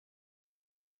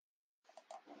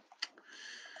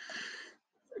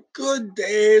Good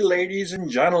day, ladies and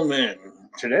gentlemen.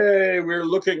 Today we're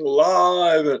looking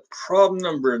live at problem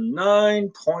number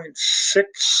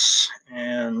 9.6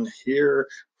 and here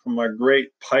from our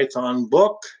great Python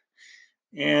book.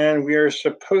 And we are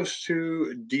supposed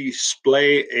to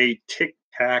display a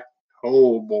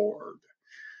tic-tac-toe board.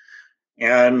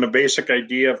 And the basic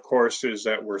idea, of course, is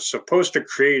that we're supposed to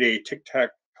create a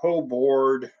tic-tac-toe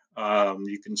board.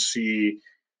 You can see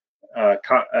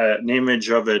an image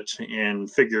of it in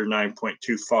figure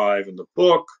 9.25 in the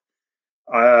book.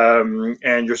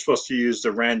 And you're supposed to use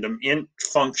the random int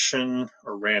function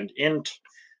or rand int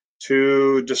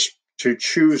to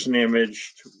choose an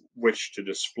image which to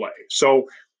display. So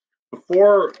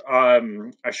before I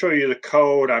show you the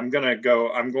code, I'm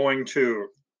going to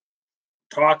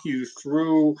talk you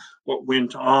through what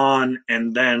went on,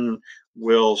 and then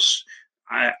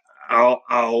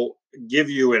I'll give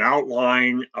you an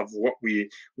outline of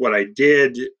what I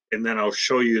did, and then I'll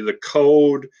show you the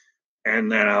code,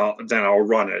 and then I'll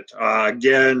run it.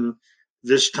 Again,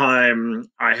 this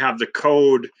time I have the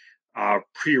code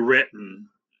pre-written,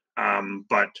 and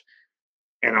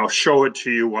I'll show it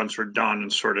to you once we're done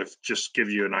and sort of just give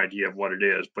you an idea of what it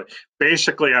is. But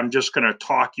basically, I'm just going to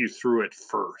talk you through it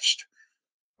first.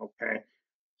 Okay.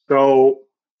 So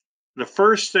the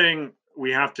first thing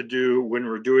we have to do when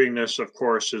we're doing this, of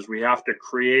course, is we have to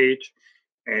create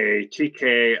a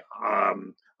TK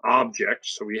object.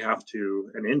 So we have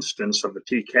an instance of a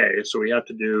TK. So we have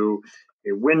to do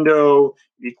a window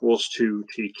equals to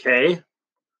TK.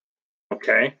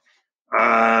 Okay.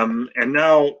 And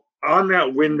now on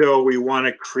that window, we want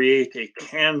to create a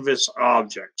canvas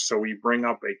object. So we bring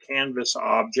up a canvas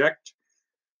object,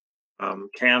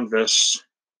 canvas.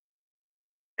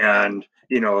 And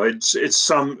it's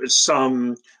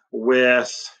some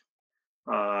width.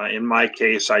 In my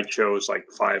case, I chose like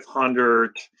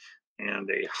 500, and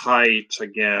a height.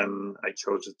 Again, I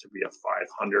chose it to be a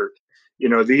 500.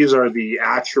 These are the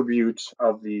attributes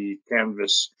of the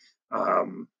canvas.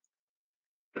 The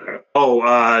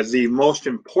most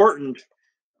important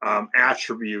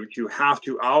attribute you have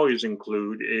to always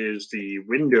include is the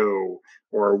window,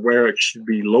 or where it should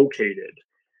be located.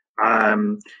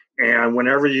 And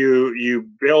whenever you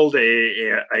build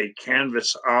a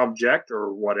canvas object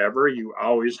or whatever, you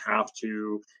always have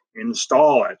to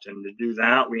install it. And to do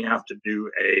that, we have to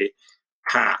do a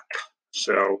pack.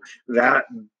 So that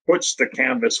puts the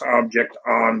canvas object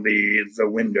on the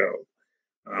window.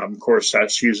 Of course,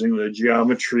 that's using the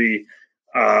geometry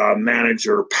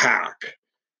manager pack.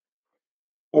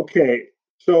 Okay,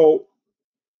 so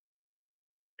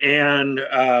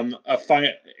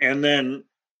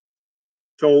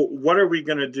So what are we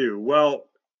going to do? Well,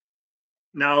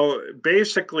 now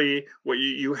basically what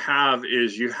you have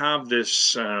is you have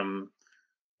this,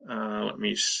 let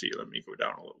me see, let me go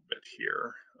down a little bit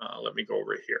here. Let me go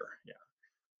over here, yeah.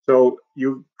 So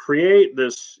you create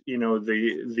this,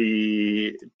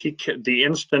 the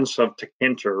instance of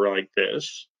tkinter like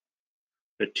this,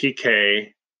 the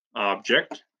TK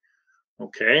object,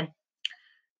 okay?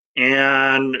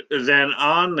 And then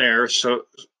on there,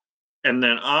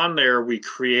 we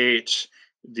create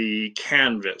the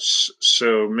canvas.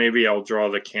 So maybe I'll draw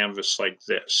the canvas like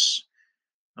this.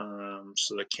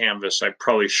 So the canvas, I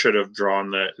probably should have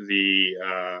drawn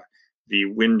the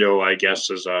window, I guess,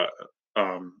 as a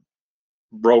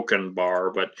broken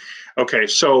bar. But okay,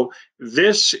 so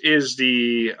this is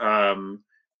the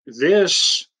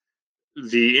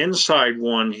inside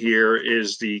one here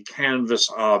is the canvas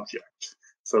object.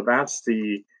 So that's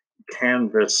the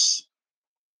canvas.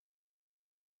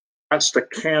 That's the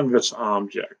canvas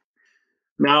object.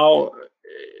 Now,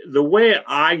 the way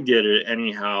I did it,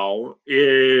 anyhow,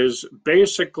 is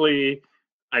basically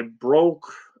I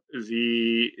broke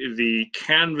the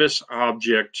canvas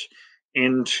object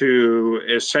into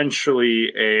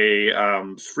essentially a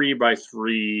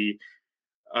 3x3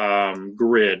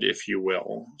 grid, if you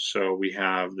will. So we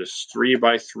have this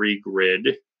 3x3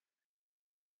 grid,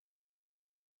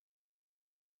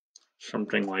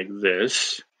 something like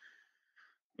this.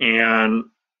 And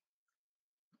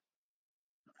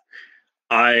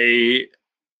I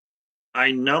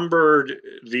numbered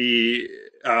the,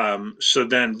 so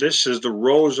then this is the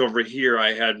rows over here.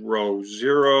 I had row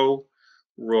 0,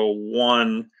 row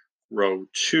 1, row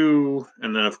 2,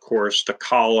 and then of course the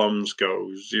columns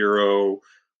go 0,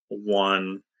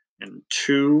 1, and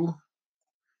 2.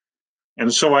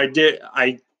 And so I did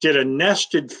a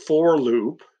nested for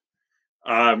loop,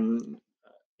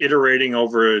 iterating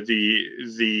over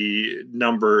the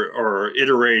number, or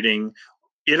iterating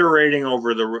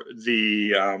over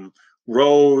the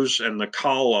rows and the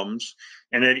columns,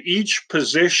 and at each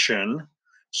position,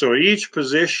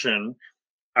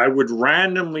 I would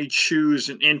randomly choose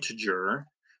an integer.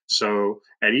 So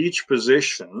at each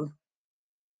position,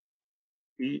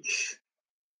 you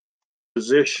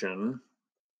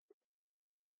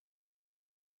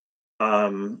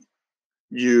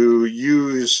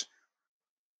use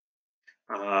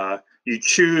you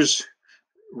choose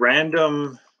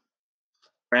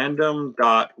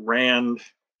random.rand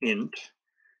int,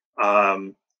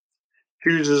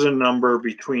 chooses a number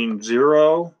between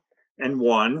 0 and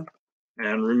 1,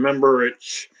 and remember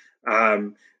it's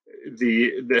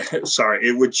sorry,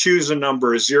 it would choose a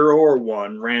number 0 or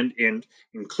 1. Rand int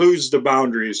includes the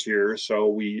boundaries here, so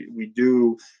we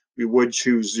would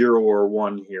choose 0 or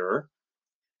 1 here.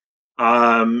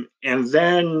 And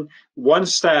then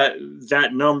once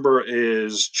that number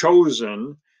is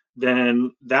chosen,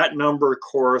 then that number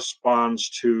corresponds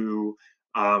to,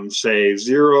 say,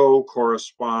 0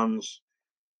 corresponds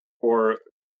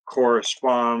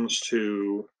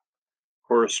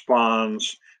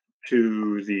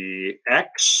to the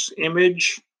X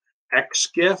image, X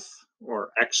GIF,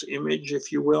 or X image,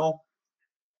 if you will.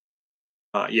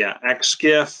 Yeah, X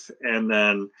GIF, and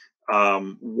then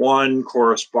 1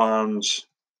 corresponds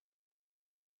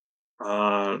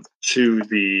to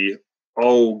the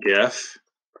O GIF,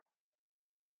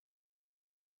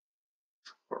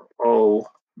 or O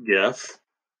GIF,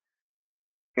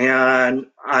 and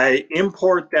I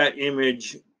import that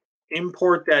image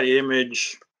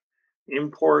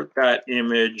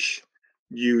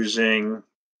using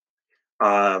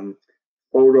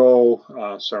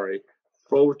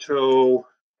photo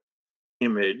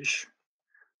image.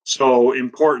 So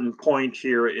important point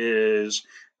here is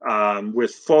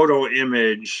with photo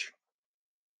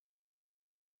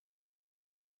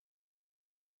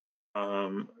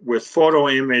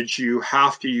image, you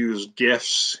have to use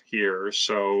GIFs here.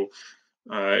 So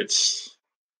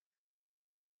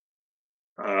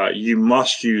you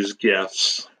must use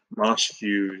GIFs.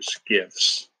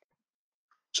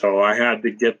 So I had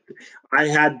to get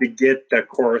the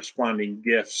corresponding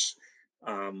GIFs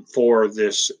for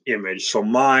this image. So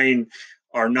mine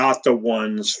are not the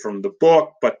ones from the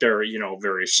book, but they're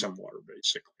very similar,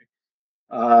 basically.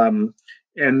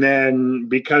 And then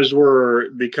because we're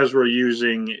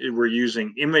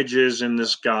using images in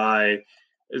this guy,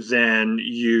 then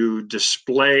you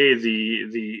display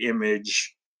the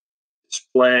image,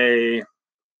 display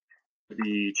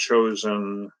the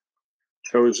chosen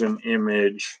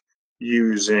image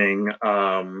using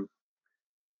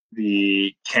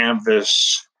the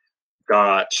canvas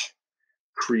dot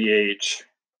create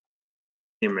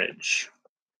image,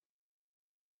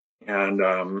 and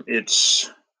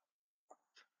it's,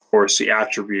 of course, the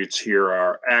attributes here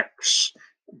are x,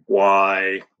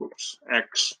 y, which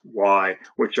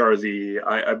are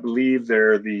I believe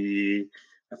they're I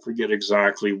forget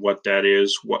exactly what that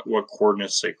is, what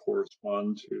coordinates they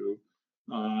correspond to,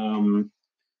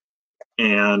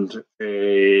 and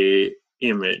a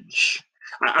image.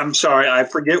 I'm sorry, I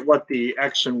forget what the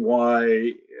x and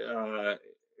y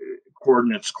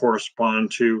coordinates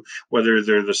correspond to, whether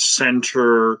they're the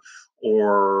center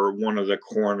or one of the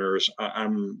corners.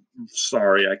 I'm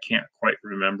sorry, I can't quite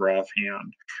remember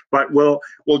offhand. But we'll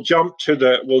jump to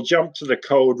the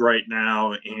code right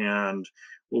now, and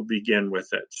we'll begin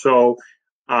with it. So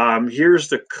here's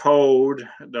the code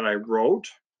that I wrote.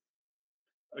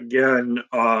 Again,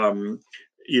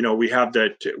 we have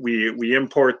that we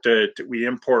import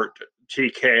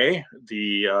TK,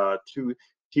 the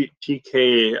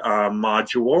TK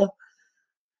module,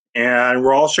 and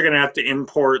we're also going to have to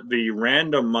import the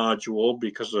random module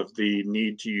because of the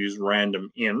need to use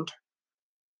random int.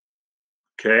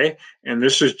 Okay, and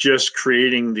this is just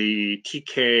creating the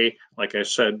TK, like I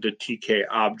said, the TK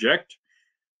object,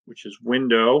 which is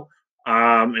window,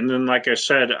 and then, like I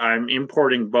said, I'm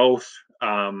importing both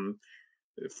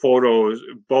photos,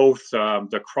 both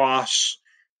the cross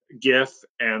GIF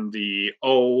and the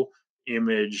O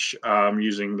image,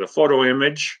 using the photo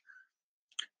image.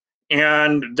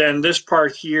 And then this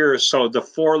part here, so the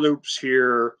for loops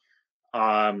here,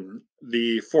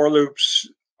 the for loops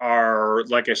are,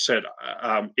 like I said,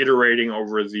 iterating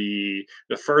over the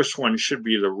first one should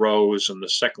be the rows and the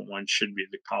second one should be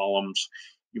the columns,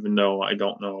 even though I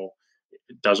don't know,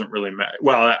 it doesn't really matter.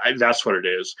 Well, that's what it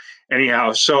is.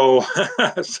 Anyhow, so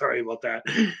sorry about that.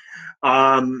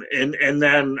 And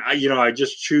then I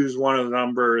just choose one of the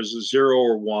numbers, 0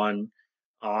 or 1.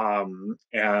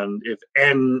 And if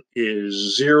n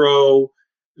is 0,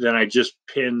 then I just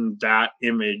pin that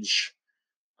image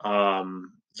to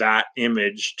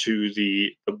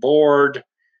the board.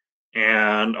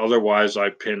 and otherwise I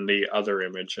pin the other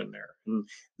image in there. And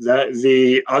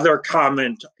the other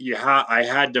comment I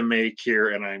had to make here,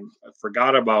 and I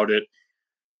forgot about it.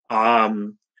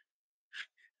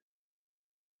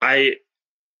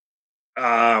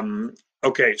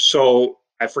 Okay, so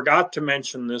I forgot to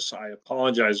mention this. I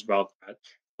apologize about that.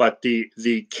 But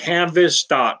the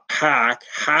canvas.pack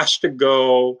has to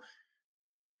go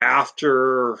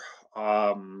after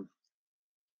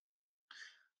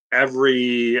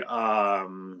every is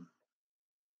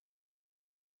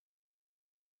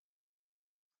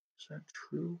that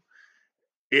true?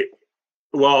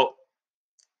 Well,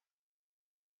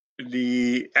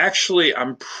 actually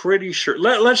I'm pretty sure.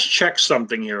 Let's check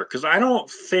something here, because I don't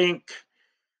think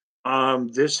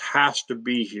this has to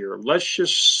be here. Let's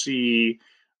just see.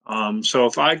 So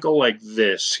if I go like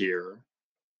this here,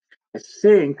 I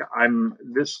think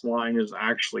this line is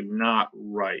actually not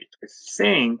right. I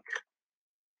think,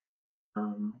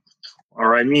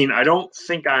 or I mean, I don't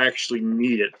think I actually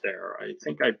need it there. I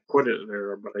think I put it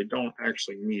there, but I don't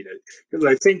actually need it, because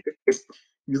I think if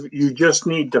you just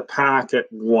need to pack it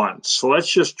once. So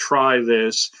let's just try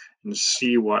this and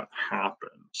see what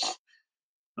happens.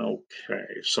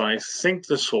 Okay, so I think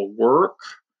this will work.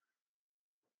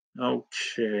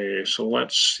 Okay, so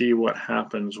let's see what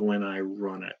happens when I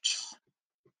run it.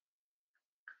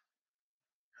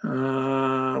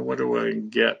 What do I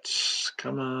get?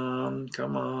 Come on,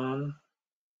 come on.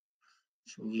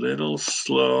 It's a little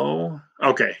slow.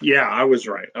 Okay, yeah, I was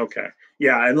right. Okay,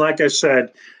 yeah, and like I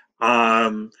said,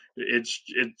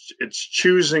 it's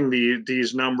choosing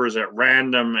these numbers at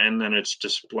random, and then it's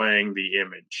displaying the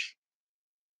image.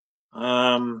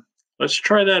 Let's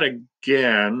try that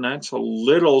again. That's a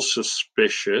little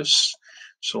suspicious.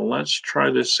 So let's try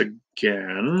this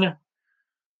again.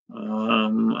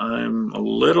 I'm a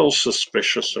little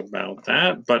suspicious about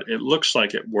that, but it looks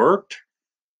like it worked.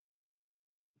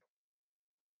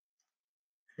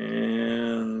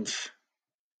 And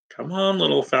come on,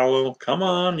 little fellow, come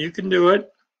on, you can do it.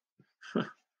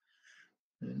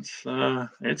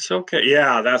 It's okay.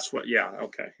 Yeah, that's what. Yeah,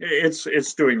 okay.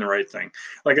 It's doing the right thing.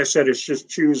 Like I said, it's just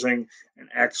choosing an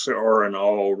X or an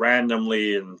O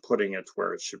randomly and putting it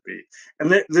where it should be.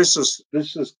 And this is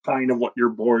kind of what your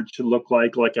board should look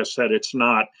like. Like I said, it's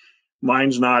not.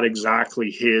 Mine's not exactly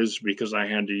his, because I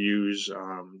had to use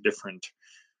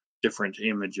different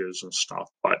images and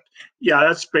stuff. But yeah,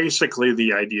 that's basically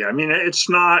the idea. I mean, it's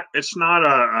not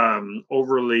a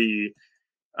overly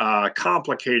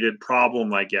complicated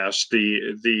problem, I guess.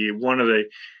 The one of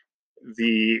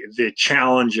the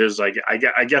challenges,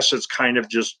 I guess it's kind of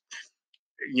just,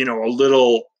 a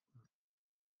little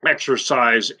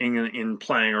exercise in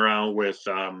playing around with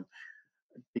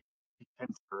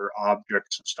for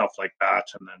objects and stuff like that,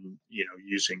 and then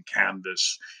using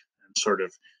canvas and sort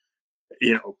of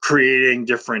creating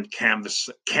different canvasi,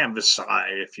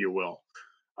 if you will.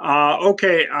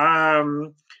 Okay.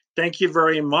 Thank you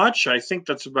very much. I think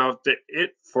that's about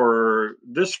it for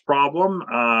this problem.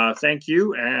 Thank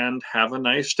you, and have a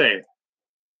nice day.